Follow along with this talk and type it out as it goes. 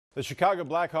The Chicago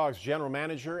Blackhawks general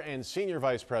manager and senior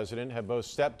vice president have both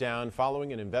stepped down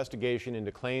following an investigation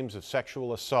into claims of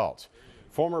sexual assault.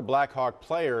 Former Blackhawk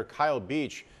player Kyle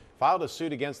Beach filed a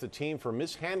suit against the team for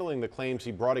mishandling the claims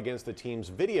he brought against the team's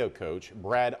video coach,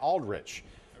 Brad Aldrich.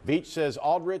 Beach says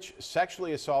Aldrich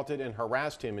sexually assaulted and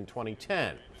harassed him in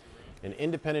 2010. An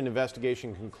independent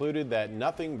investigation concluded that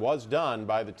nothing was done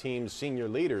by the team's senior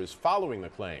leaders following the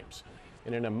claims.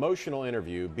 In an emotional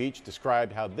interview, Beach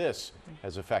described how this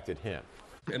has affected him.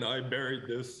 And I buried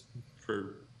this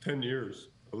for 10 years,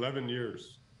 11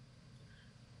 years.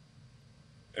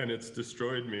 And it's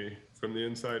destroyed me from the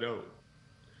inside out.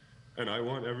 And I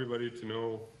want everybody to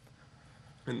know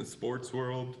in the sports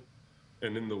world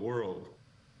and in the world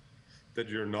that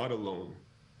you're not alone.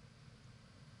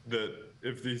 That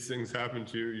if these things happen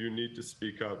to you, you need to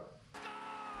speak up.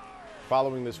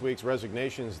 Following this week's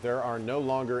resignations, there are no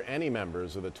longer any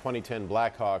members of the 2010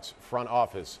 Blackhawks front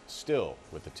office still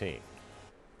with the team.